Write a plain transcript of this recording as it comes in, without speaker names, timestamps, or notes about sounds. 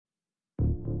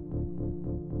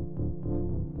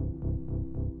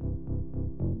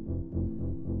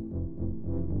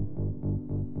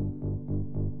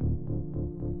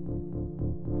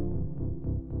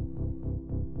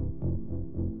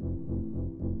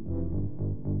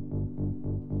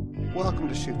Welcome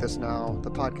to Shoot This Now, the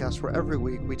podcast where every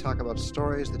week we talk about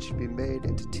stories that should be made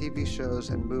into TV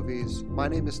shows and movies. My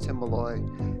name is Tim Malloy,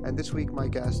 and this week my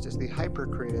guest is the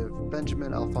hyper-creative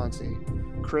Benjamin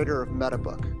Alfonsi, creator of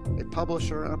Metabook, a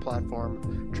publisher and a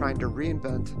platform trying to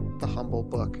reinvent the humble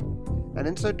book. And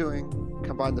in so doing,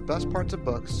 combine the best parts of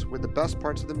books with the best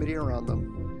parts of the media around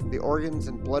them, the organs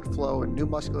and blood flow and new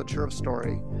musculature of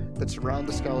story that surround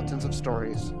the skeletons of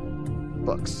stories,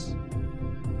 books.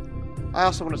 I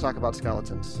also want to talk about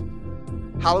skeletons.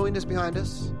 Halloween is behind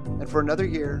us, and for another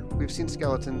year, we've seen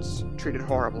skeletons treated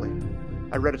horribly.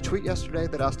 I read a tweet yesterday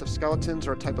that asked if skeletons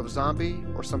are a type of zombie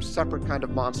or some separate kind of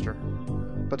monster.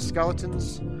 But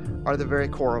skeletons are the very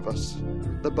core of us,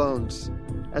 the bones,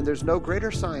 and there's no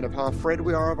greater sign of how afraid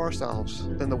we are of ourselves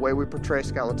than the way we portray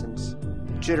skeletons,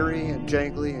 jittery and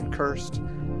jangly and cursed,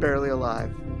 barely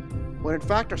alive. When in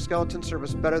fact our skeletons serve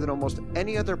us better than almost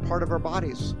any other part of our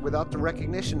bodies without the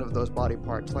recognition of those body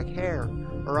parts like hair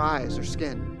or eyes or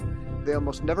skin. They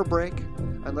almost never break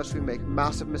unless we make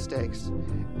massive mistakes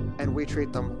and we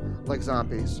treat them like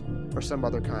zombies or some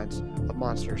other kinds of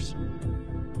monsters.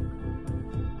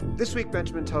 This week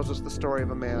Benjamin tells us the story of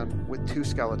a man with two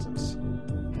skeletons.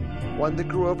 One that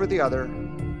grew over the other,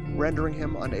 rendering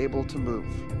him unable to move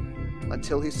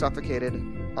until he suffocated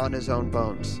on his own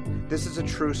bones. This is a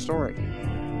true story.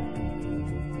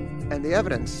 And the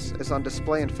evidence is on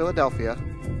display in Philadelphia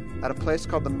at a place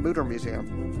called the Mutter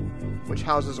Museum, which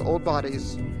houses old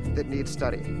bodies that need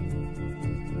study.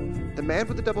 The man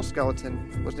with the double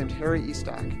skeleton was named Harry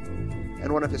Estack,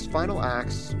 and one of his final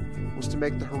acts was to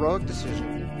make the heroic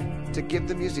decision to give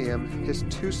the museum his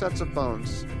two sets of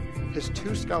bones, his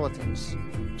two skeletons,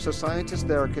 so scientists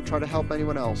there could try to help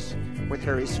anyone else with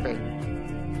Harry's fate.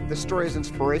 This story is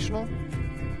inspirational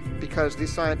because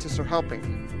these scientists are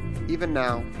helping, even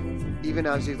now, even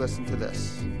as you listen to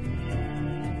this.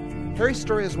 Harry's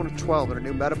story is one of 12 in a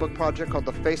new Metabook project called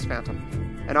The Face Phantom.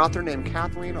 An author named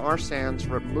Kathleen R. Sands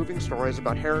wrote moving stories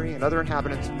about Harry and other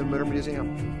inhabitants of the Mutter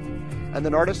Museum. And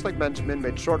then artists like Benjamin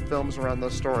made short films around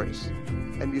those stories.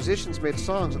 And musicians made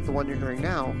songs like the one you're hearing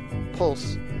now,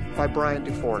 Pulse, by Brian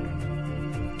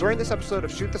DuFord. During this episode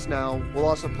of Shoot This Now, we'll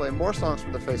also play more songs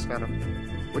from The Face Phantom,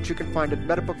 which you can find at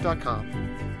metabook.com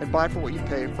and buy for what you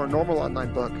pay for a normal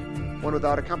online book, one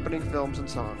without accompanying films and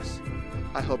songs.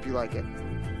 I hope you like it.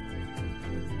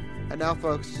 And now,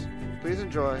 folks, please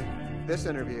enjoy this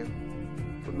interview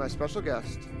with my special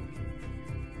guest,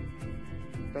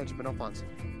 Benjamin Alfonsi.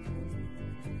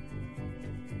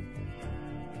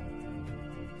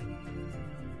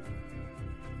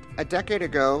 A decade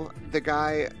ago, the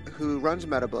guy who runs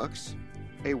Metabooks,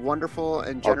 a wonderful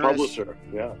and generous... Our publisher,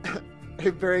 yeah. A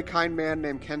very kind man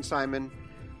named Ken Simon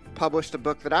published a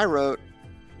book that I wrote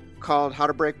called How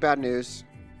to Break Bad News.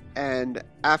 And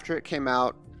after it came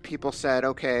out, people said,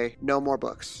 okay, no more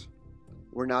books.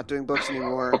 We're not doing books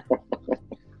anymore.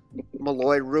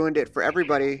 Malloy ruined it for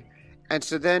everybody. And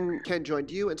so then Ken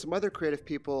joined you and some other creative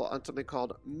people on something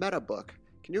called Metabook.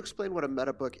 Can you explain what a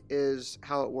Metabook is,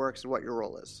 how it works, and what your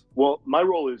role is? Well, my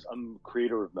role is I'm the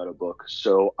creator of Metabook.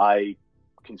 So I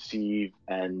conceive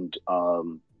and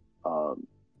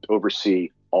oversee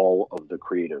all of the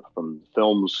creative, from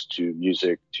films to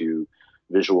music to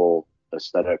visual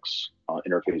aesthetics,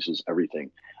 interfaces,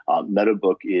 everything.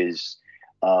 Metabook is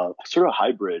sort of a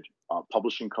hybrid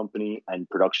publishing company and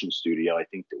production studio. I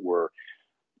think that we're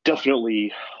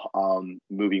definitely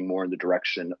moving more in the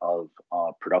direction of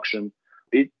production.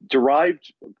 It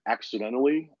derived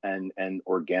accidentally and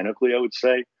organically, I would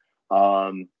say.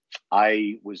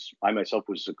 I myself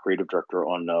was a creative director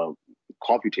on a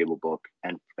coffee table book,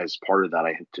 and as part of that,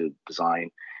 I had to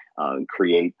design and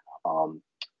create a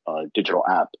digital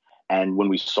app. And when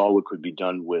we saw what could be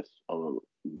done with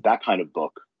that kind of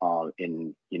book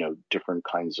in different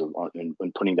kinds of and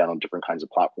putting that on different kinds of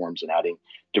platforms and adding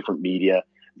different media,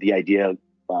 the idea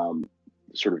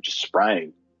sort of just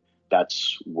sprang.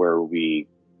 That's where we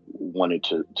wanted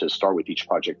to start with each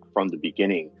project from the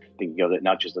beginning, thinking of it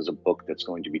not just as a book that's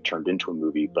going to be turned into a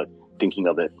movie, but thinking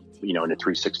of it, in a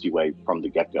 360 way from the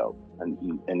get-go.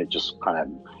 And it just kind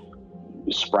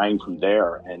of sprang from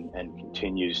there and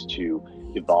continues to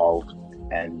evolve.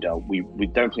 And we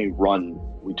definitely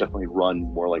run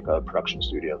more like a production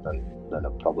studio than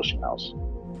a publishing house.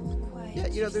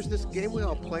 Yeah, there's this game we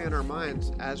all play in our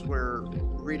minds as we're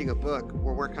reading a book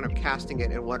where we're kind of casting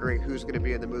it and wondering who's going to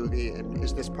be in the movie and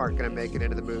is this part going to make it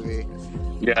into the movie.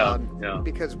 Yeah.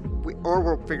 Because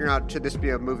we're figuring out, should this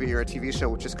be a movie or a TV show,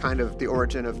 which is kind of the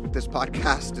origin of this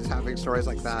podcast, is having stories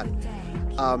like that.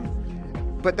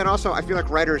 But then also I feel like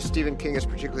writers, Stephen King is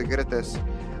particularly good at this,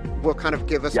 will kind of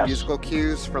give us musical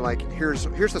cues for like, here's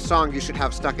the song you should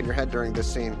have stuck in your head during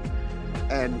this scene.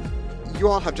 and you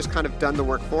all have just kind of done the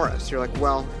work for us. You're like,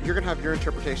 well, you're going to have your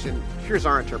interpretation. Here's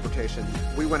our interpretation.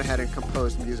 We went ahead and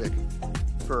composed music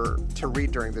to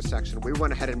read during this section. We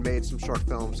went ahead and made some short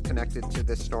films connected to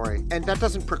this story. And that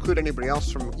doesn't preclude anybody else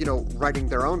from, writing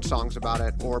their own songs about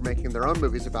it or making their own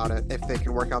movies about it if they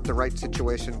can work out the right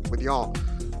situation with y'all.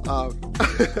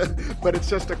 But it's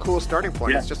just a cool starting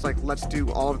point. Yeah. It's just like, let's do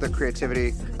all of the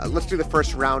creativity. Let's do the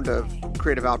first round of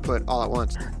creative output all at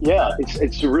once. Yeah,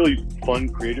 it's a really fun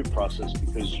creative process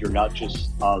because you're not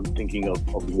just thinking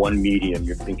of one medium,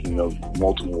 you're thinking of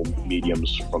multiple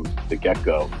mediums from the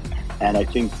get-go. And I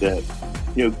think that,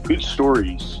 good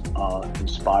stories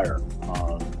inspire.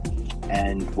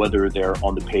 And whether they're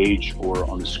on the page or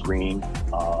on the screen,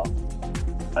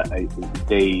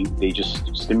 they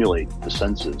just stimulate the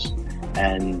senses.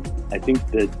 And I think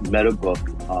that Metabook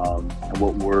and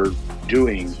what we're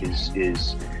doing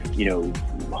is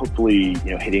hopefully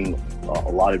hitting a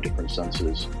lot of different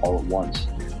senses all at once.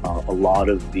 A lot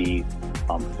of the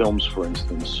films, for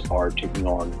instance, are taking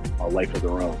on a life of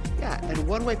their own. Yeah, and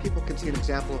one way people can see an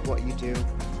example of what you do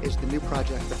is the new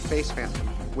project, The Face Phantom,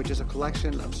 which is a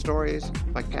collection of stories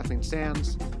by Kathleen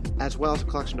Sands, as well as a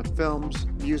collection of films,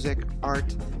 music,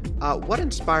 art. What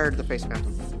inspired The Face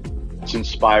Phantom? It's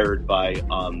inspired by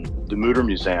the Mutter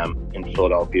Museum in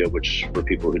Philadelphia, which, for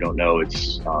people who don't know,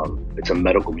 it's a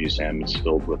medical museum. It's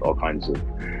filled with all kinds of,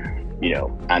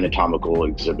 anatomical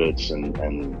exhibits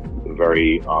and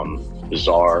very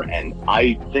bizarre and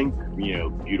I think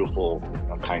beautiful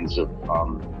kinds of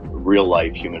real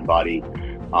life human body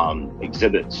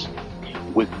exhibits.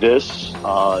 With this,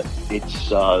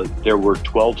 there were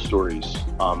 12 stories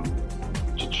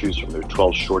to choose from. There were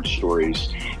 12 short stories,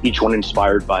 each one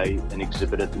inspired by an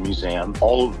exhibit at the museum.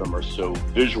 All of them are so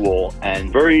visual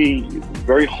and very,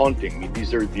 very haunting. I mean,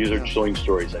 these are chilling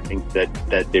stories. I think that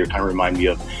they kind of remind me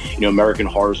of American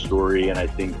Horror Story, and I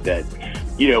think that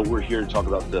we're here to talk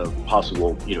about the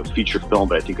possible, feature film,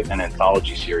 but I think an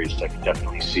anthology series I could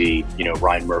definitely see,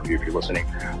 Ryan Murphy, if you're listening.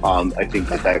 I think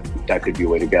that could be a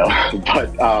way to go.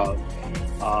 But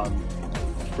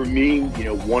for me,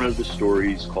 one of the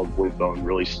stories called Void Bone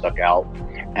really stuck out.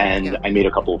 And I made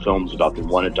a couple of films about them,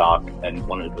 one a doc and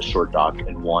one a short doc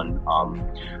and one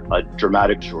a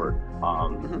dramatic short,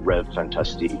 Rev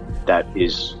Fantasti, that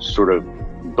is sort of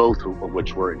both of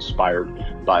which were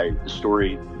inspired by the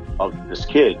story of this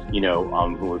kid,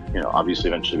 who obviously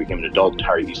eventually became an adult,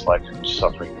 Harry Eastlake,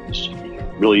 suffering from this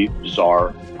really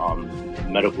bizarre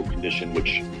medical condition,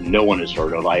 which no one has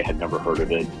heard of. I had never heard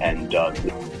of it. And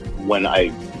when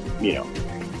I,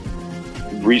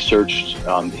 researched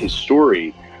his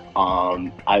story,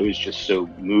 I was just so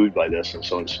moved by this and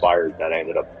so inspired that I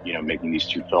ended up, making these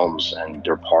two films, and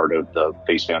they're part of the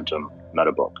Face Phantom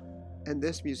Metabook. And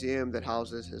this museum that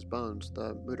houses his bones,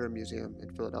 the Mutter Museum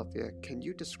in Philadelphia, can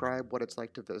you describe what it's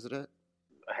like to visit it?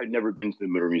 I had never been to the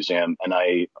Mutter Museum, and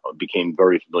I became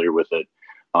very familiar with it,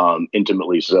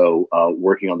 intimately so,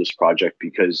 working on this project,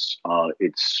 because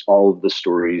it's all of the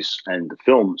stories, and the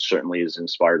film certainly is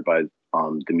inspired by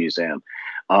the museum.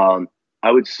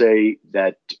 I would say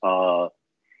that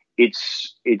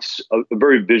it's a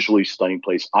very visually stunning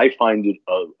place. I find it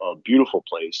a beautiful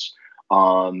place.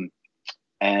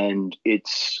 And it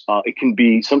can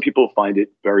be, some people find it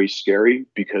very scary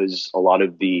because a lot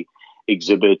of the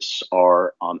exhibits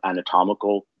are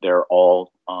anatomical. They're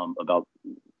all about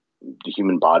the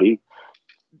human body.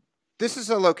 This is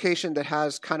a location that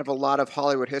has kind of a lot of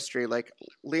Hollywood history. Like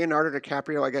Leonardo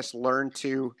DiCaprio, I guess, learned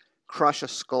to crush a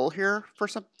skull here for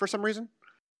some reason.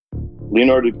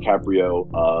 Leonardo DiCaprio,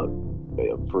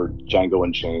 for Django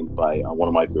Unchained, by one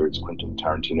of my favorites, Quentin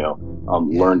Tarantino,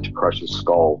 learned to crush his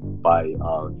skull by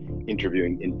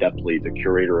interviewing in-depthly the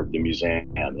curator of the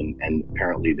museum, and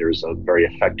apparently there's a very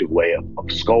effective way of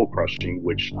skull crushing,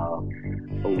 which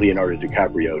Leonardo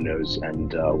DiCaprio knows,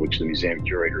 and which the museum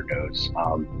curator knows.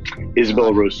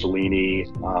 Isabella Rossellini,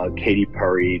 Katy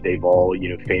Perry, they've all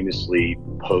famously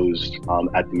posed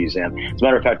at the museum. As a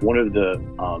matter of fact, one of the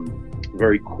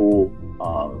very cool,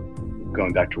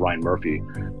 going back to Ryan Murphy,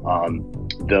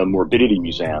 the Morbidity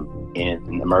Museum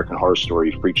in American Horror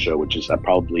Story Freak Show, which is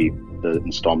probably the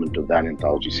installment of that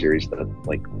anthology series that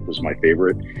was my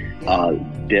favorite,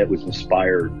 that was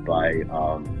inspired by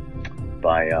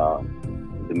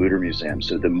the Mutter Museum.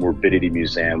 So the Morbidity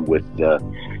Museum with the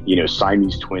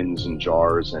Siamese twins and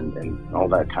jars and all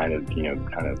that kind of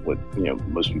what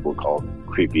most people call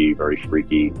creepy, very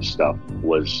freaky stuff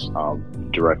was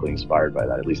directly inspired by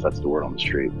that. At least that's the word on the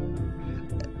street.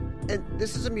 And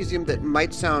this is a museum that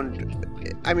might sound,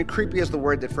 creepy is the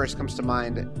word that first comes to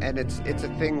mind, and it's a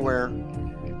thing where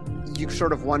you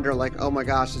sort of wonder, like, oh my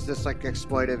gosh, is this like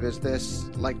exploitive? Is this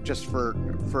like just for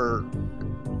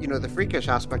the freakish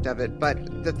aspect of it?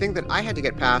 But the thing that I had to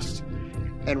get past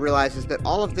and realize is that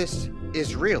all of this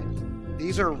is real.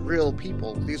 These are real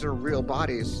people. These are real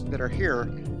bodies that are here,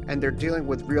 and they're dealing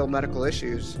with real medical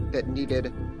issues that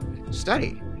needed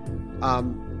study.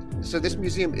 So this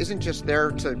museum isn't just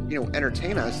there to,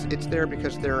 entertain us. It's there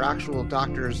because there are actual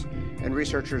doctors and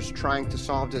researchers trying to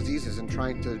solve diseases and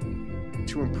trying to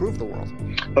improve the world.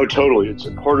 Oh, totally. It's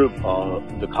a part of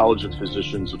the College of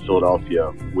Physicians of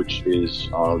Philadelphia, which is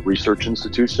a research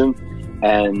institution,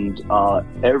 and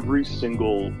every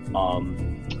single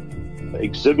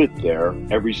exhibit there,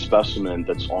 every specimen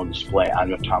that's on display,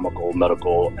 anatomical,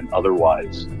 medical, and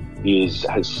otherwise,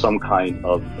 has some kind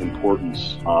of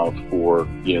importance for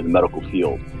the medical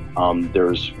field.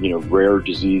 There's rare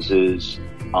diseases,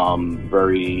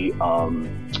 very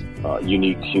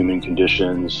unique human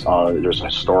conditions. There's a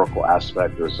historical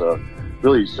aspect. There's a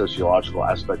really sociological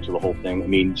aspect to the whole thing. I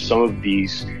mean, some of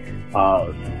these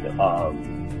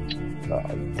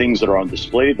things that are on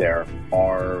display there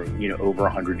are over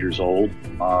 100 years old.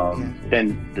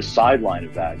 Then the sideline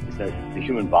of that is that the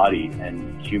human body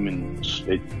and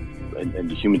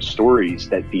the human stories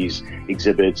that these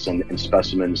exhibits and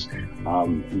specimens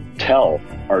tell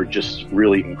are just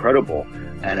really incredible.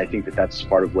 And I think that that's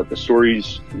part of what the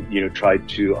stories tried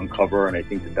to uncover, and I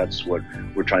think that that's what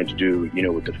we're trying to do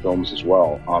with the films as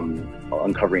well,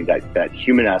 uncovering that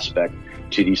human aspect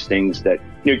to these things that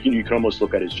you can almost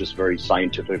look at as just very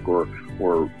scientific or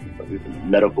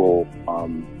medical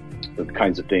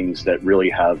kinds of things that really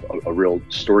have a real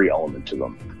story element to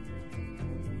them.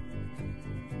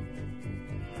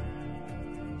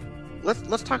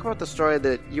 Let's talk about the story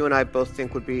that you and I both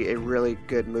think would be a really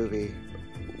good movie.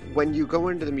 When you go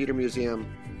into the Mutter Museum,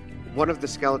 one of the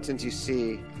skeletons you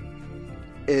see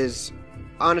is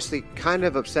honestly kind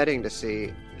of upsetting to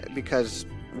see, because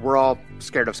we're all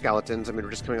scared of skeletons. I mean,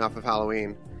 we're just coming off of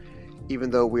Halloween,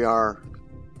 even though we are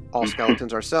all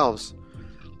skeletons ourselves.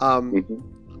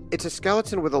 It's a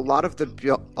skeleton with a lot of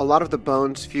the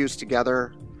bones fused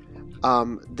together.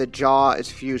 The jaw is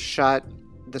fused shut.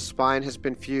 The spine has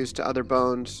been fused to other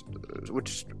bones,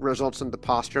 which results in the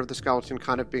posture of the skeleton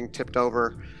kind of being tipped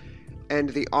over. And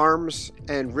the arms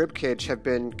and rib cage have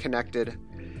been connected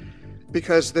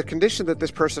because the condition that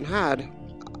this person had,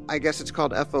 I guess it's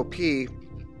called FOP,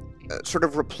 sort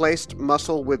of replaced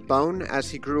muscle with bone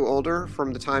as he grew older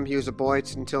from the time he was a boy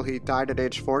until he died at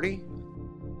age 40.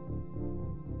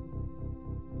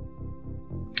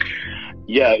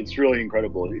 Yeah, it's really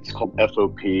incredible. It's called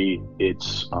FOP. It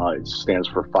stands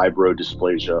for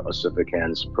fibrodysplasia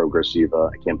ossificans progressiva.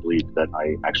 I can't believe that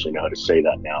I actually know how to say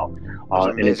that now.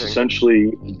 And it's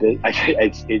essentially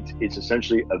it's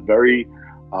essentially a very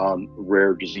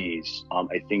rare disease.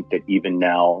 I think that even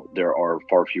now there are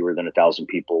far fewer than 1,000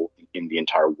 people in the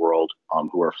entire world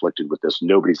who are afflicted with this.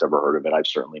 Nobody's ever heard of it. I've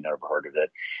certainly never heard of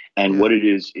it. And what it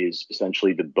is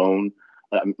essentially the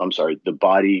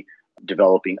body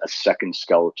developing a second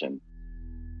skeleton.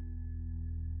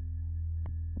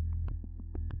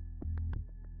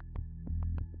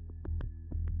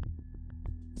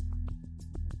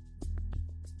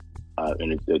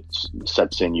 And it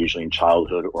sets in usually in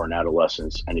childhood or in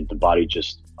adolescence, and the body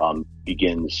just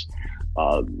begins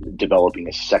developing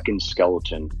a second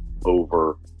skeleton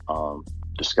over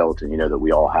the skeleton that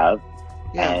we all have,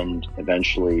 and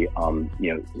eventually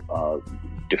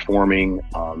deforming,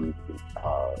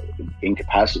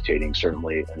 incapacitating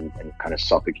certainly, and kind of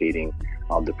suffocating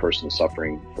the person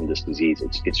suffering from this disease.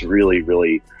 It's really,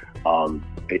 really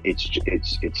it's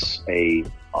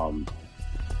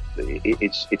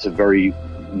a very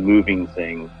moving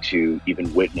thing to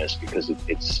even witness, because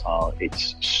it's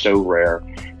so rare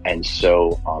and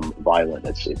so violent.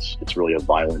 It's really a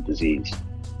violent disease.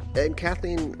 And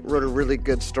Kathleen wrote a really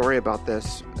good story about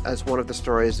this as one of the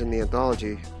stories in the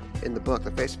anthology, in the book,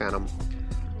 The Face Phantom,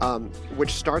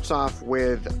 which starts off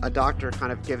with a doctor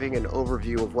kind of giving an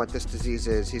overview of what this disease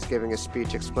is. He's giving a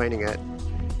speech explaining it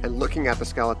and looking at the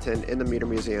skeleton in the Mutter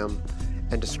Museum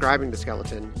and describing the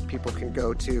skeleton. People can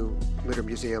go to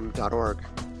muttermuseum.org.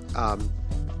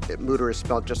 Mutter is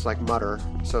spelled just like mutter,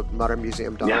 so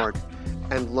muttermuseum.org,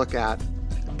 and look at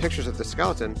pictures of the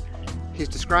skeleton. He's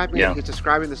describing it, he's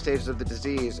describing the stages of the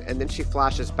disease, and then she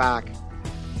flashes back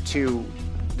to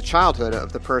the childhood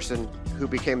of the person who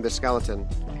became the skeleton.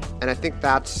 And I think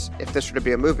that's, if this were to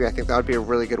be a movie, I think that would be a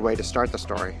really good way to start the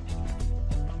story.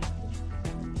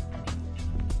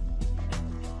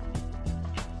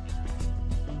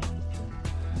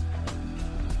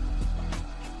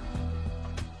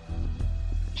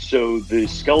 So the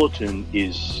skeleton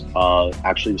is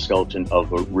actually the skeleton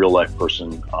of a real-life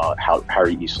person,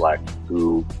 Harry Eastlack,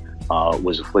 who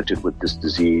was afflicted with this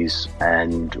disease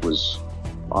and was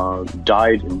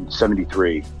died in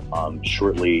 '73,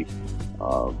 shortly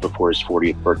before his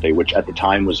 40th birthday, which at the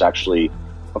time was actually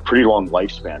a pretty long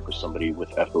lifespan for somebody with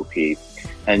FOP.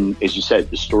 And as you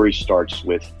said, the story starts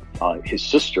with his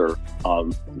sister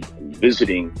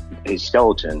visiting his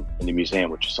skeleton in the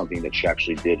museum, which is something that she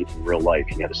actually did in real life.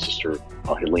 He had a sister,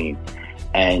 Helene,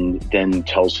 and then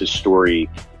tells his story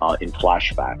in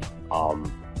flashback,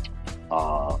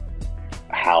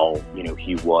 how,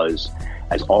 he was,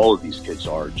 as all of these kids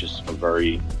are, just a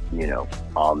very,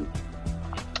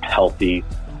 healthy,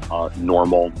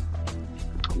 normal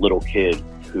little kid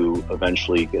who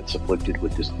eventually gets afflicted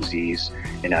with this disease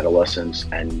in adolescence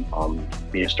and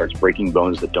starts breaking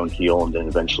bones that don't heal, and then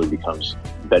eventually becomes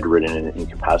bedridden and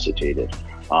incapacitated.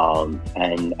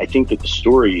 And I think that the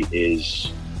story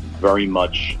is very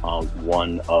much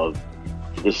one of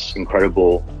this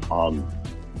incredible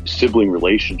sibling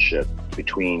relationship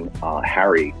between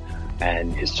Harry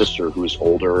and his sister, who is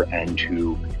older and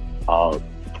who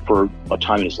for a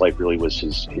time in his life really was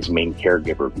his main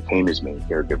caregiver, became his main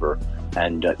caregiver,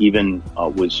 and even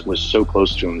was so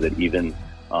close to him that even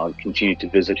continued to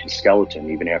visit his skeleton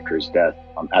even after his death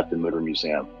at the Mutter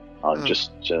Museum,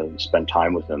 just to spend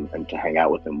time with him and to hang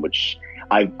out with him, which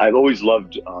I've always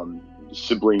loved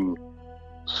sibling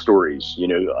stories.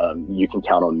 You Can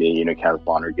Count on Me, Kenneth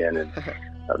Lonergan,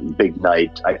 and Big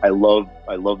Night. I love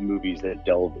movies that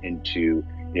delve into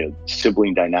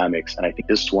sibling dynamics, and I think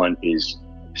this one is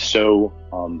so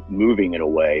moving in a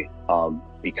way,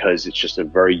 because it's just a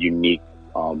very unique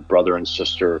brother and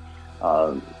sister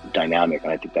dynamic,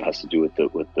 and I think that has to do with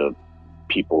the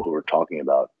people who we're talking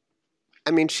about.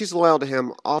 I mean, she's loyal to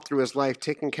him all through his life,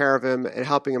 taking care of him and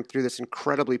helping him through this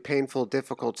incredibly painful,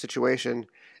 difficult situation,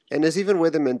 and is even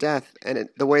with him in death. And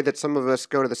the way that some of us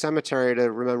go to the cemetery to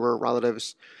remember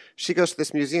relatives, she goes to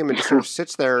this museum and just sort of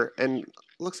sits there and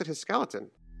looks at his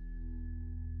skeleton.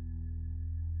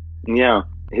 Yeah,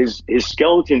 his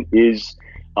skeleton is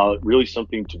really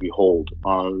something to behold.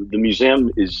 The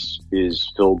museum is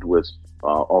filled with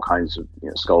all kinds of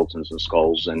skeletons and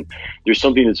skulls, and there's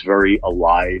something that's very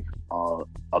alive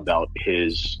about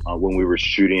his. When we were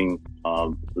shooting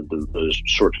the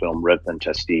short film Red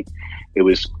Fantastique, it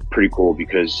was pretty cool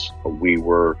because we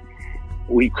were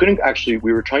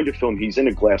trying to film. He's in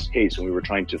a glass case, and we were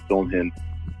trying to film him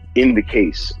in the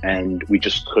case, and we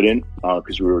just couldn't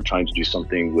because we were trying to do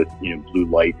something with blue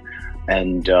light.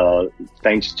 And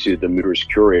thanks to the Mutter's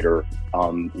curator,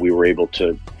 we were able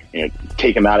to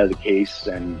take him out of the case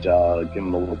and give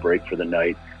him a little break for the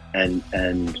night. And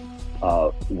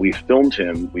we filmed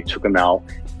him. We took him out,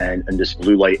 and this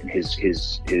blue light and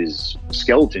his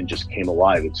skeleton just came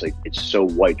alive. It's so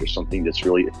white. There's something that's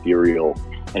really ethereal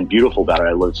and beautiful about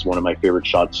it. It's one of my favorite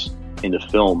shots in the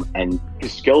film, and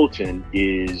his skeleton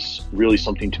is really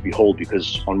something to behold,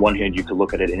 because on one hand you could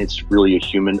look at it and it's really a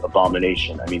human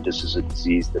abomination. I mean, this is a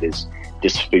disease that is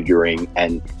disfiguring,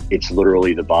 and it's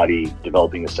literally the body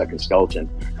developing a second skeleton.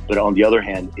 But on the other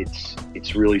hand,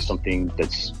 it's really something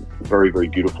that's very, very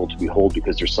beautiful to behold,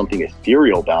 because there's something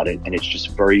ethereal about it, and it's just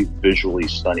very visually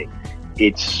stunning.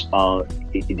 There's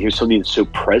something that's so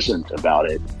present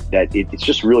about it that it's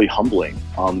just really humbling,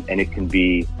 and it can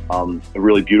be a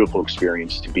really beautiful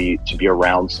experience to be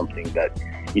around something that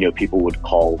people would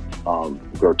call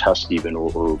grotesque even,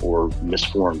 or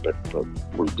misformed,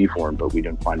 or deformed, but we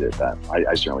didn't find it that.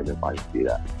 I certainly didn't find it to be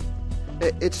that.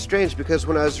 It's strange, because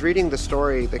when I was reading the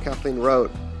story that Kathleen wrote,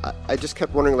 I just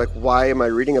kept wondering, why am I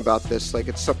reading about this?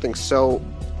 It's something so...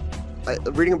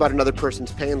 reading about another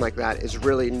person's pain like that is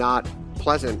really not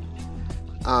pleasant,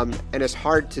 and it's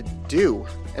hard to do.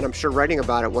 And I'm sure writing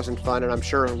about it wasn't fun, and I'm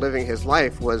sure living his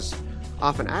life was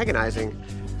often agonizing.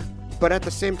 But at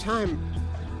the same time,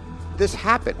 this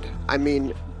happened. I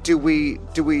mean, do we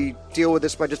deal with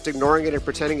this by just ignoring it and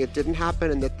pretending it didn't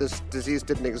happen and that this disease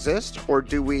didn't exist? Or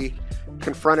do we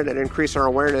confront it and increase our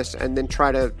awareness and then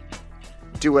try to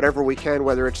do whatever we can,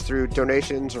 whether it's through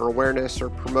donations or awareness or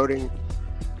promoting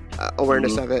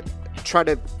awareness of it, try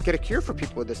to get a cure for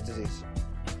people with this disease?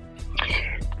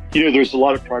 There's a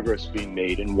lot of progress being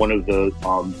made, and one of the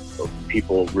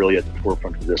people really at the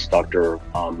forefront of this, Dr.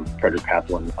 Frederick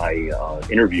Kaplan, I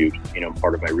interviewed,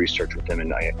 part of my research with him,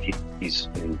 and he's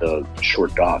in the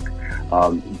short doc.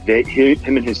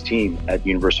 Him and his team at the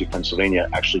University of Pennsylvania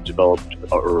actually developed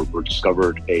or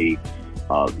discovered a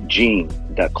gene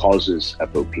that causes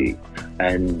FOP.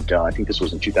 And I think this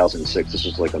was in 2006.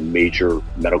 This was a major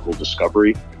medical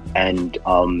discovery. And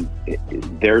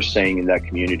they're saying in that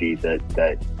community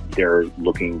that they're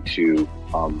looking to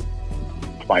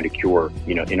find a cure,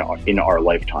 in our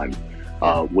lifetime,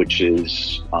 which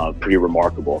is pretty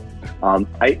remarkable.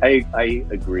 I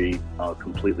agree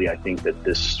completely. I think that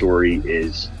this story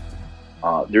is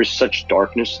there's such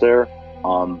darkness there,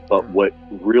 but what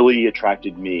really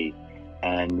attracted me,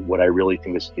 and what I really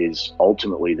think is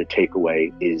ultimately the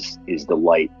takeaway, is the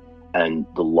light and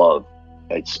the love.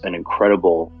 It's an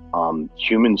incredible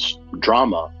human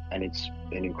drama, and it's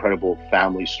an incredible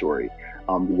family story.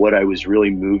 What I was really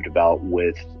moved about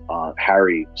with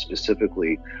Harry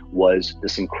specifically was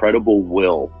this incredible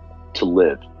will to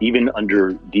live, even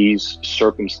under these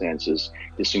circumstances,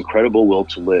 this incredible will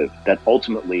to live, that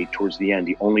ultimately, towards the end,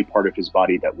 the only part of his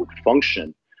body that would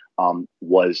function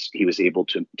was he was able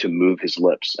to move his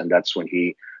lips. And that's when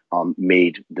he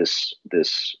made this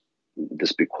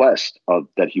bequest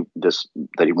that he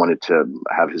wanted to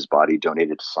have his body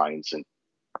donated to science and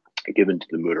given to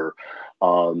the Mutter.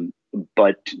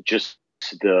 But just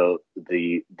the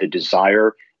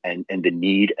desire and the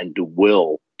need and the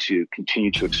will to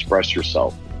continue to express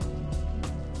yourself.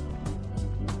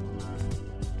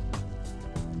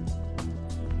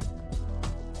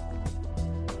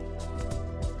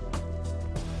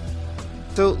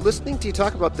 So listening to you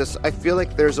talk about this, I feel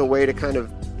like there's a way to kind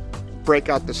of break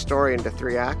out the story into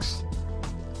 3 acts.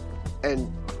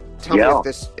 And tell me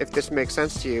if this makes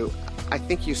sense to you. I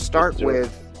think you start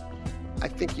with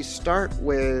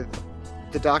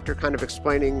the doctor kind of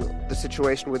explaining the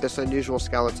situation with this unusual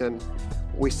skeleton.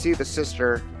 We see the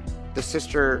sister. The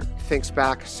sister thinks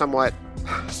back somewhat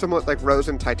like Rose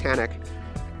in Titanic,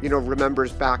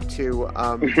 remembers back to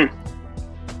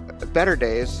better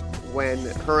days when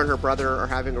her and her brother are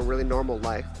having a really normal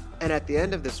life. And at the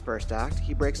end of this first act,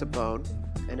 he breaks a bone,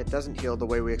 and it doesn't heal the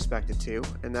way we expect it to,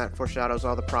 and that foreshadows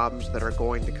all the problems that are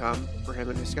going to come for him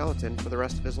and his skeleton for the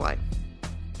rest of his life.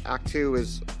 Act 2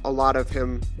 is a lot of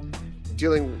him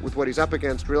dealing with what he's up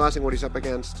against, realizing what he's up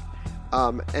against,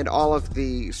 and all of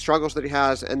the struggles that he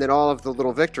has, and then all of the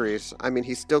little victories. I mean,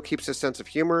 he still keeps his sense of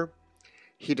humor.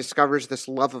 He discovers this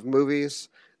love of movies.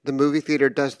 The movie theater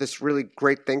does this really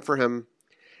great thing for him,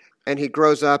 and he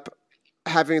grows up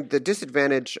having the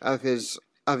disadvantage of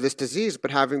this disease,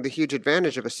 but having the huge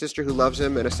advantage of a sister who loves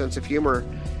him and a sense of humor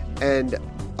and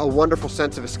a wonderful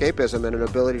sense of escapism and an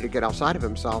ability to get outside of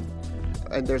himself.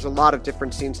 And there's a lot of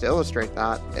different scenes to illustrate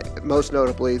that. Most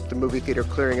notably, the movie theater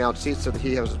clearing out seats so that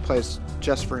he has a place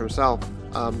just for himself,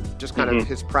 just kind of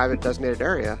his private designated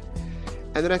area.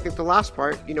 And then I think the last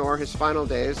part, are his final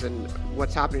days and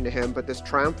what's happening to him. But this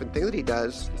triumphant thing that he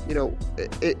does,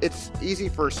 it's easy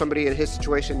for somebody in his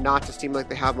situation not to seem like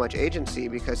they have much agency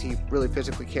because he really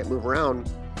physically can't move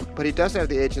around. But he does have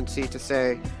the agency to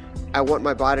say, I want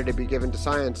my body to be given to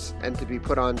science and to be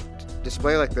put on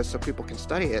display like this so people can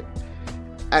study it.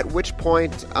 At which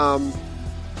point,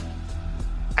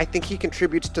 I think he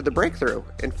contributes to the breakthrough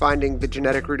in finding the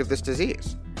genetic root of this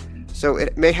disease. So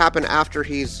it may happen after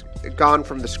he's gone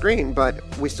from the screen, but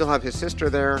we still have his sister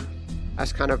there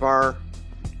as kind of our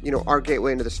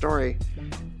gateway into the story.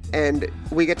 And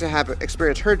we get to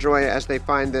experience her joy as they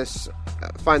find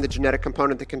the genetic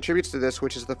component that contributes to this,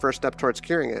 which is the first step towards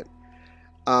curing it.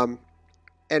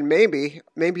 And maybe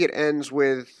it ends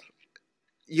with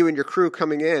you and your crew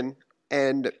coming in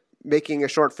and making a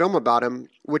short film about him,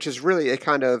 which is really a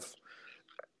kind of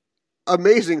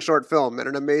amazing short film and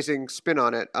an amazing spin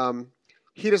on it.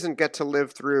 He doesn't get to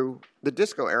live through the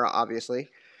disco era, obviously,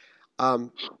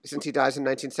 since he dies in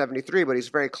 1973, but he's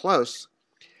very close.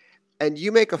 And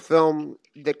you make a film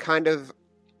that kind of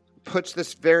puts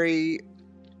this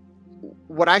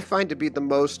what I find to be the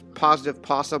most positive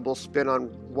possible spin on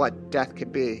what death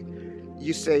could be.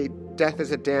 You say death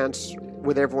is a dance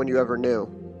with everyone you ever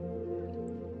knew.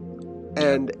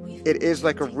 And it is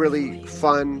like a really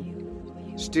fun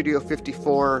Studio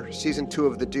 54, Season 2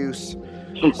 of The Deuce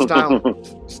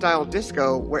style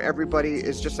disco where everybody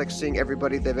is just like seeing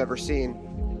everybody they've ever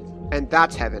seen. And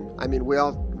that's heaven. I mean,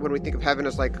 when we think of heaven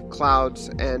as like clouds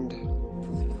and,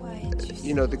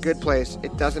 the good place,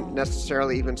 it doesn't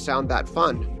necessarily even sound that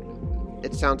fun.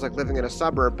 It sounds like living in a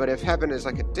suburb. But if heaven is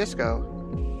like a disco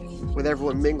with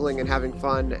everyone mingling and having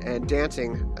fun and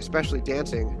dancing, especially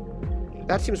dancing,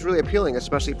 that seems really appealing,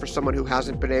 especially for someone who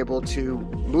hasn't been able to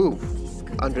move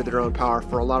under their own power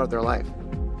for a lot of their life.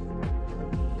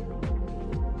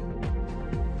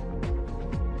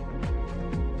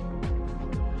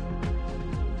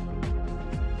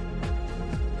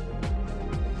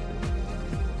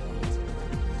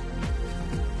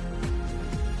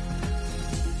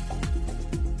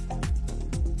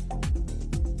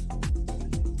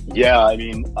 Yeah, I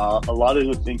mean, a lot of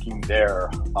the thinking there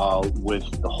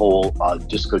with the whole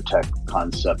discotheque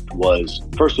concept was,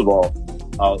 first of all,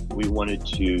 we wanted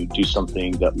to do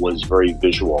something that was very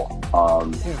visual.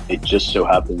 It just so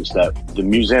happens that the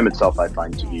museum itself I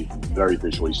find to be very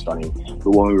visually stunning.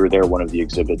 But when we were there, one of the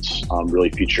exhibits really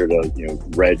featured a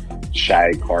red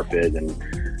shag carpet and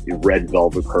red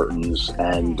velvet curtains,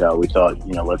 and we thought,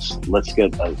 let's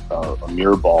get a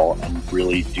mirror ball and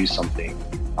really do something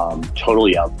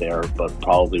totally out there, but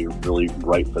probably really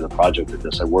right for the project of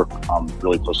this. I work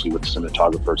really closely with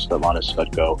cinematographer Svetlana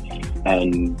Svetko,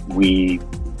 and we,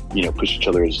 push each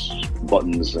other's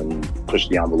buttons and push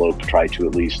the envelope, try to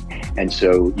at least. And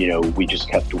so, we just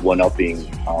kept one-upping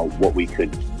what we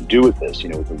could do with this,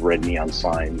 with the red neon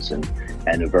signs and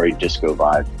a very disco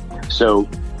vibe. So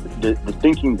the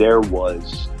thinking there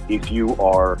was, if you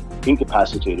are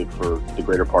incapacitated for the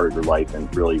greater part of your life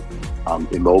and really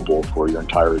immobile for your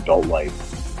entire adult life,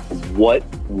 what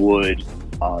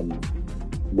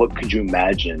could you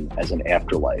imagine as an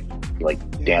afterlife, like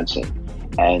dancing?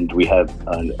 And we have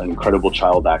an incredible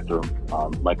child actor,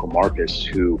 Michael Marcus,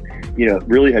 who,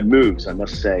 really had moves, I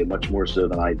must say, much more so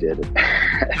than I did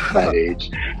at that age.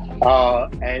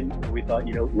 And we thought,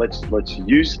 let's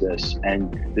use this,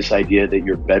 and this idea that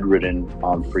you're bedridden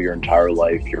for your entire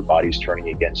life, your body's turning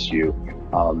against you.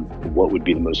 What would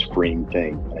be the most freeing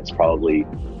thing? And it's probably,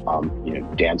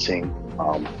 dancing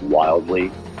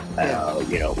wildly,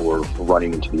 or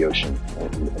running into the ocean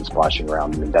and splashing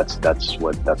around. I mean, that's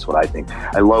what I think.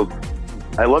 I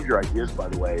love your ideas, by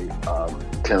the way,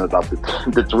 Tim, about the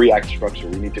 3-act structure.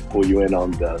 We need to pull you in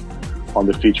on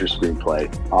the feature screenplay.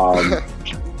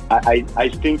 I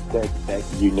think that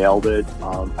you nailed it.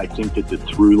 I think that the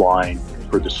through line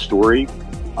for the story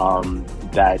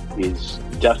that is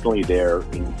definitely there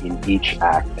in each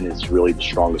act, and it's really the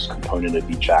strongest component of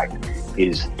each act,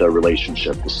 is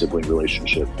the sibling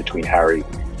relationship between Harry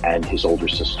and his older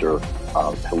sister,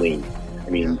 Helene. I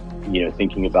mean,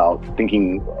 thinking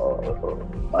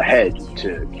ahead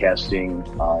to casting,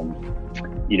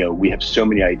 we have so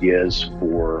many ideas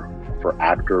for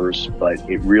actors, but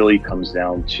it really comes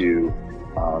down to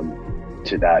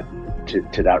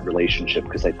that relationship,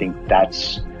 because I think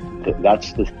that's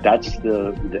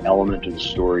the element of the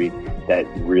story that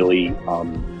really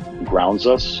grounds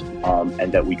us,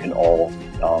 and that we can all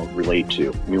relate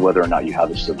to. I mean, whether or not you have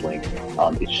a sibling,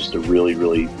 it's just a really,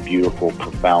 really beautiful,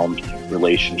 profound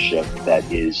relationship that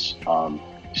is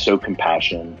so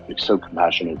compassionate, so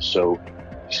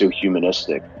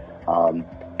humanistic.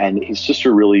 And his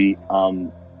sister really,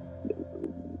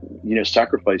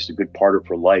 sacrificed a good part of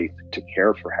her life to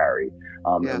care for Harry,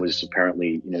 and was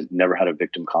apparently, never had a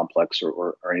victim complex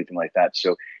or anything like that.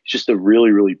 So it's just a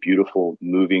really, really beautiful,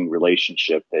 moving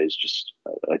relationship that is just,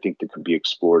 I think, that could be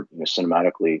explored,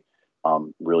 cinematically,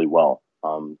 really well.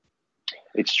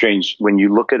 It's strange when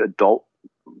you look at the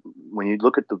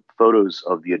photos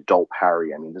of the adult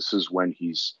Harry. I mean, this is when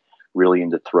he's really in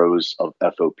the throes of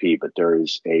FOP, but there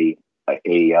is a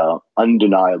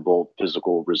undeniable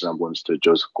physical resemblance to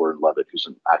Joseph Gordon-Levitt, who's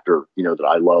an actor, that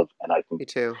I love, and I think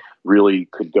really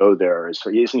could go there.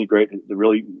 Isn't he great?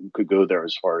 Really could go there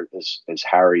as far as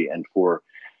Harry, and for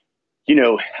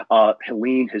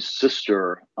Helene, his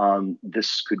sister.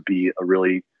 This could be a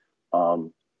really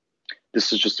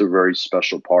this is just a very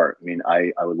special part. I mean,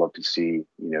 I would love to see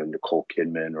Nicole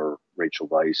Kidman or Rachel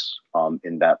Weisz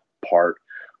in that part.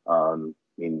 I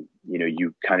mean,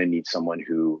 you kind of need someone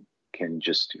who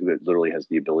literally has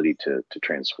the ability to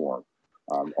transform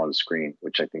on the screen,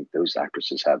 which I think those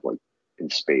actresses have like in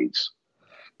spades.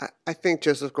 I think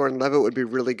Joseph Gordon-Levitt would be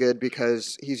really good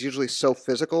because he's usually so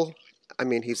physical. I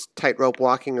mean, he's tightrope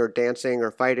walking or dancing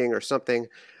or fighting or something.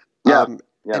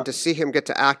 And to see him get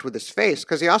to act with his face,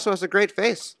 because he also has a great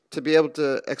face, to be able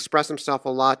to express himself a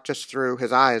lot just through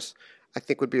his eyes, I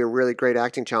think would be a really great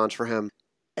acting challenge for him.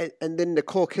 And then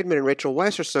Nicole Kidman and Rachel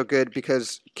Weisz are so good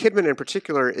because Kidman in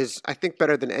particular is, I think,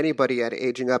 better than anybody at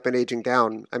aging up and aging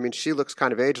down. I mean, she looks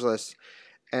kind of ageless,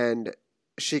 and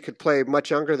she could play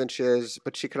much younger than she is,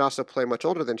 but she could also play much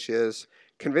older than she is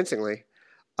convincingly.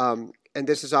 And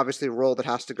this is obviously a role that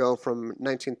has to go from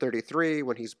 1933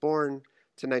 when he's born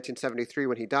to 1973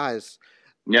 when he dies.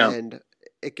 Yeah. And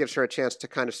it gives her a chance to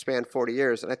kind of span 40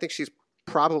 years. And I think she's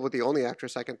probably the only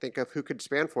actress I can think of who could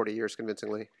span 40 years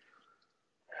convincingly.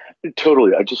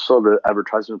 Totally. I just saw the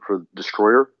advertisement for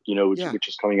Destroyer, which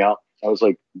is coming out. I was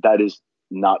like, that is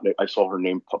not, I saw her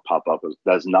name pop up.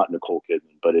 That's not Nicole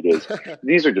Kidman, but it is.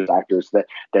 These are just actors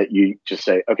that you just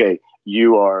say, okay,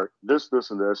 you are this,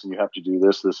 and this, and you have to do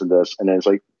this, and this. And then it's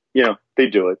like, they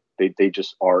do it. They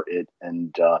just are it.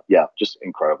 And just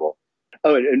incredible.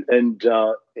 Oh, and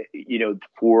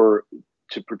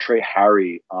to portray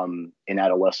Harry in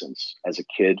adolescence as a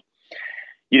kid,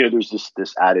 there's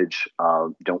this adage,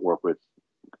 don't work with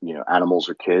animals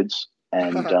or kids.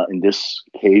 And in this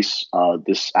case,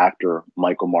 this actor,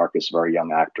 Michael Marcus, very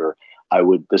young actor, I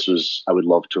would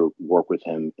love to work with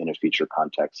him in a feature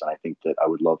context. And I think that I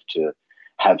would love to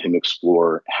have him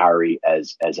explore Harry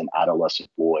as an adolescent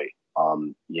boy,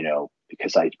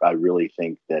 because I really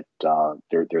think that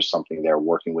there's something there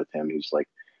working with him. He's like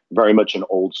very much an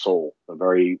old soul, a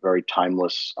very, very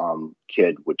timeless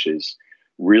kid, which is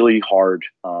really hard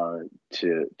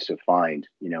to find,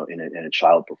 in a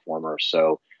child performer.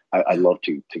 So I'd love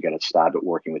to get a stab at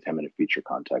working with him in a feature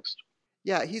context.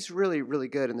 Yeah, he's really, really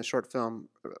good in the short film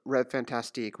Rêve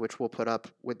Fantastique, which we'll put up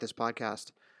with this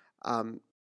podcast.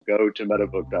 Go to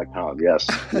metabook.com. Yes.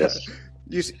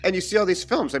 You see all these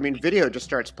films. I mean, video just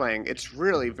starts playing. It's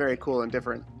really very cool and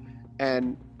different.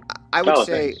 And I would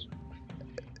say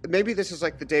maybe this is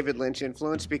like the David Lynch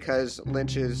influence, because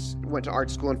Lynch went to art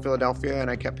school in Philadelphia,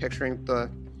 and I kept picturing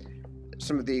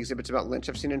some of the exhibits about Lynch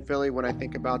I've seen in Philly when I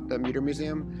think about the Mutter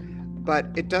Museum. But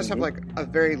it does have like a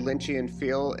very Lynchian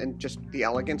feel, and just the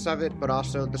elegance of it, but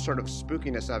also the sort of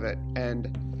spookiness of it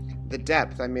and the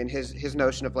depth. I mean, his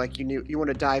notion of like you want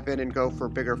to dive in and go for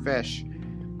bigger fish,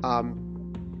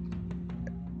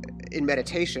 in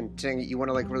meditation, saying that you want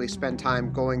to like really spend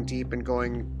time going deep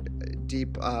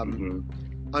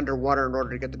underwater in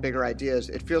order to get the bigger ideas.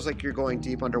 It feels like you're going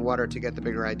deep underwater to get the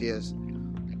bigger ideas.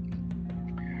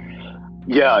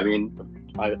 Yeah, I mean,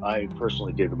 I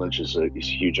personally, David Lynch is a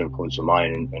huge influence of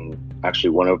mine, and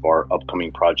actually one of our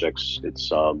upcoming projects, it's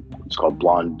called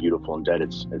Blonde, Beautiful, and Dead.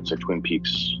 It's a Twin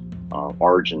Peaks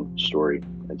origin story.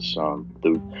 It's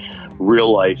the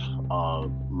real life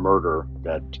murder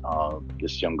that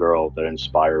this young girl that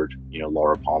inspired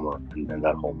Laura Palmer and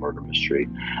that whole murder mystery.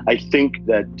 I think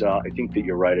that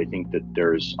you're right. I think that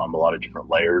there's a lot of different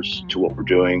layers to what we're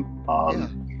doing.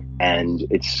 And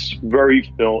it's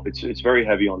very it's very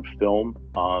heavy on film,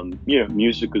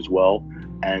 music as well,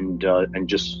 and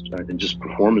just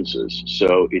performances.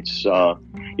 So it's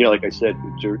like I said,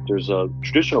 there's a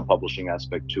traditional publishing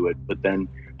aspect to it, but then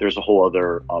there's a whole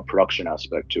other production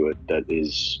aspect to it that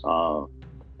is, I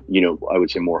would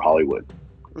say more Hollywood.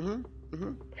 Mm-hmm.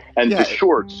 Mm-hmm. And the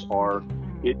shorts are.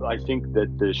 I think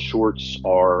that the shorts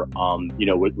are,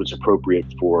 what was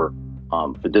appropriate for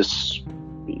this.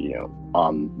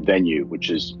 Venue, which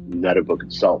is Metabook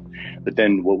itself. But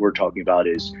then what we're talking about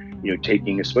is,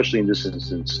 taking, especially in this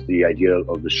instance, the idea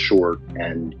of the short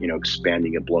and,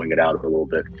 expanding it, blowing it out a little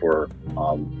bit for,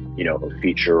 a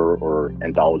feature or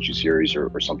anthology series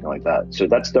or something like that. So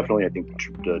that's definitely, I think,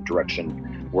 the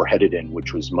direction we're headed in,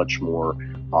 which was much more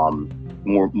in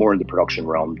the production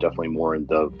realm, definitely more in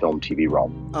the film TV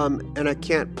realm. And I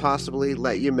can't possibly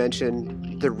let you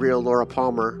mention the real Laura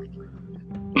Palmer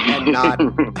and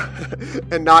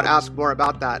not ask more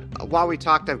about that. While we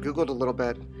talked, I've Googled a little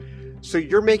bit. So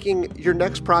you're making your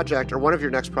next project, or one of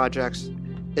your next projects,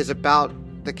 is about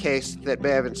the case that may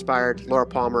have inspired Laura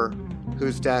Palmer,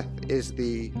 whose death is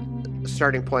the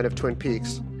starting point of Twin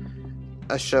Peaks,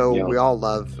 a show we all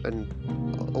love and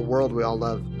a world we all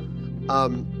love.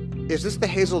 Is this the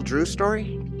Hazel Drew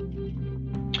story?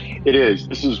 It is.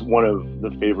 This is one of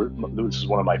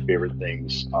my favorite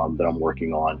things that I'm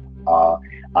working on.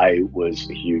 I was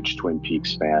a huge Twin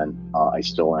Peaks fan. I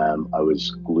still am. I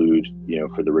was glued,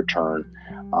 for the return.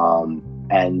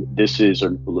 And this is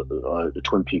a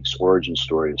Twin Peaks origin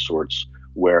story of sorts,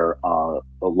 where a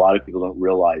lot of people don't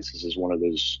realize this is one of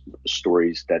those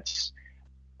stories that's,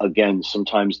 again,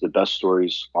 sometimes the best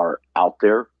stories are out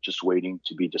there just waiting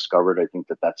to be discovered. I think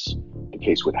that that's the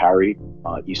case with Harry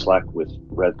Eastlack with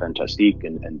Rêve Fantastique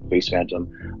and Face Phantom.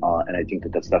 And I think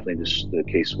that that's definitely the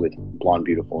case with Blonde,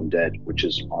 Beautiful, and Dead, which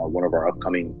is one of our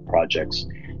upcoming projects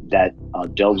that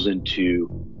delves into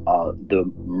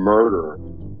the murder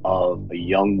of a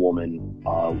young woman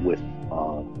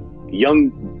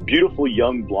beautiful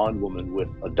young blonde woman with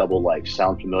a double life.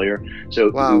 Sound familiar? So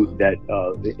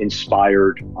that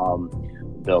inspired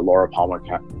the Laura Palmer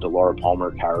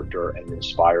character, and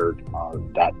inspired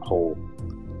that whole.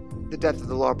 The death of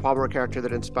the Laura Palmer character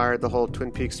that inspired the whole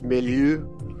Twin Peaks milieu.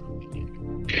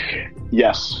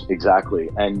 Yes, exactly.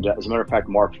 And as a matter of fact,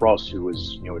 Mark Frost, who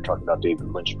was, we were talking about David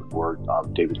Lynch before,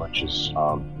 David Lynch's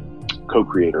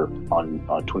co-creator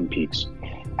on Twin Peaks,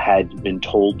 had been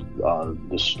told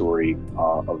the story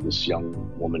of this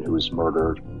young woman who was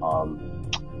murdered,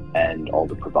 and all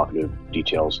the provocative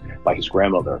details, by his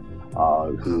grandmother,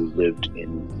 who lived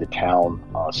in the town,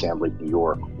 Sand Lake, New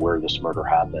York, where this murder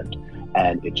happened.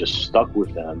 And it just stuck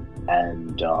with them,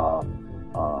 and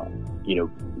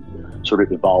sort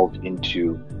of evolved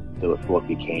into what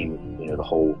became, the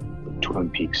whole Twin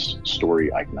Peaks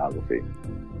story iconography.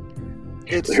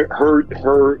 It's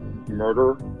her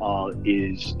murder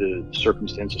is the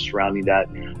circumstances surrounding that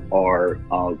are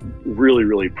really,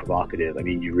 really provocative. I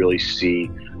mean, you really see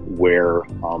where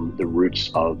the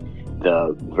roots of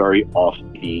the very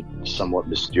offbeat, somewhat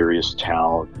mysterious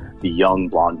town, the young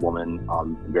blonde woman,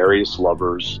 various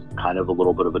lovers, kind of a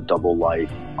little bit of a double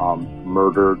life,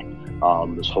 murdered,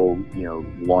 this whole,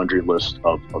 laundry list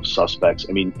of suspects.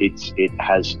 I mean, it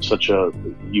has such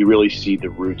you really see the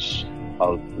roots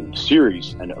of the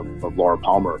series and of Laura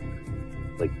Palmer,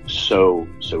 like so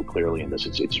clearly in this.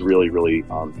 It's really, really,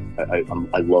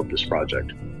 I love this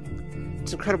project.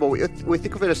 It's incredible. We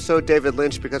think of it as so David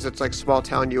Lynch because it's like Small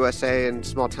Town USA, and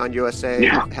Small Town USA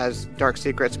has dark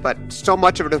secrets, but so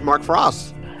much of it is Mark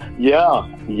Frost. Yeah,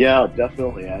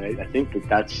 definitely. I think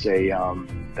that's the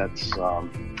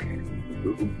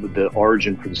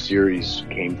origin for the series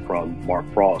came from Mark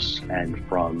Frost and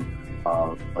from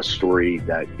a story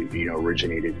that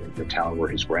originated in the town where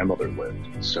his grandmother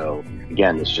lived. So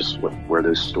again, it's just where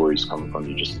those stories come from.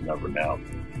 You just never know.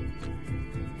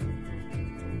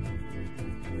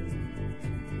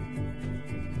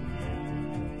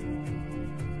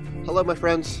 Hello, my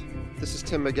friends. This is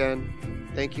Tim again.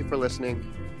 Thank you for listening.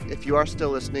 If you are still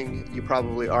listening, you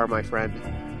probably are my friend,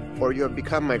 or you have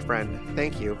become my friend.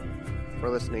 Thank you for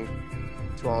listening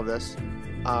to all of this.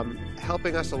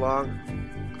 Helping us along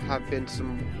have been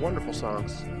some wonderful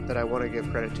songs that I want to give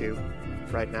credit to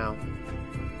right now.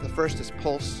 The first is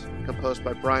Pulse, composed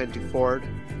by Brian Duford.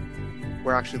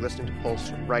 We're actually listening to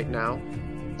Pulse right now.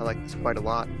 I like this quite a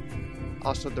lot.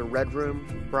 Also, the Red Room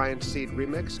Brian Seed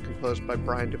remix, composed by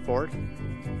Brian Duford.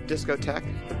 Discotheque,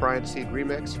 the Brian Seed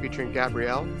remix featuring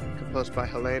Gabrielle, composed by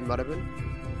Helene Mudderman.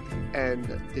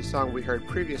 And the song we heard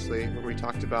previously when we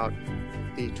talked about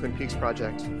the Twin Peaks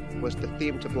project was the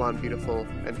theme to Blonde, Beautiful,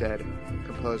 and Dead,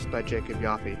 composed by Jacob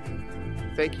Yaffe.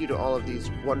 Thank you to all of these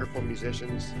wonderful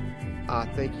musicians.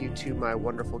 Thank you to my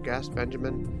wonderful guest,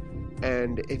 Benjamin.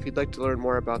 And if you'd like to learn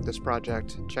more about this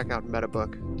project, check out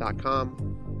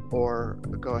metabook.com or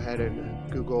go ahead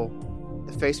and Google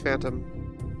The Face Phantom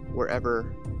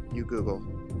wherever you Google.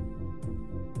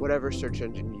 Whatever search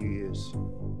engine you use,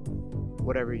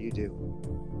 whatever you do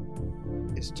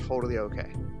is totally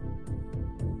okay.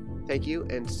 Thank you,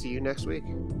 and see you next week.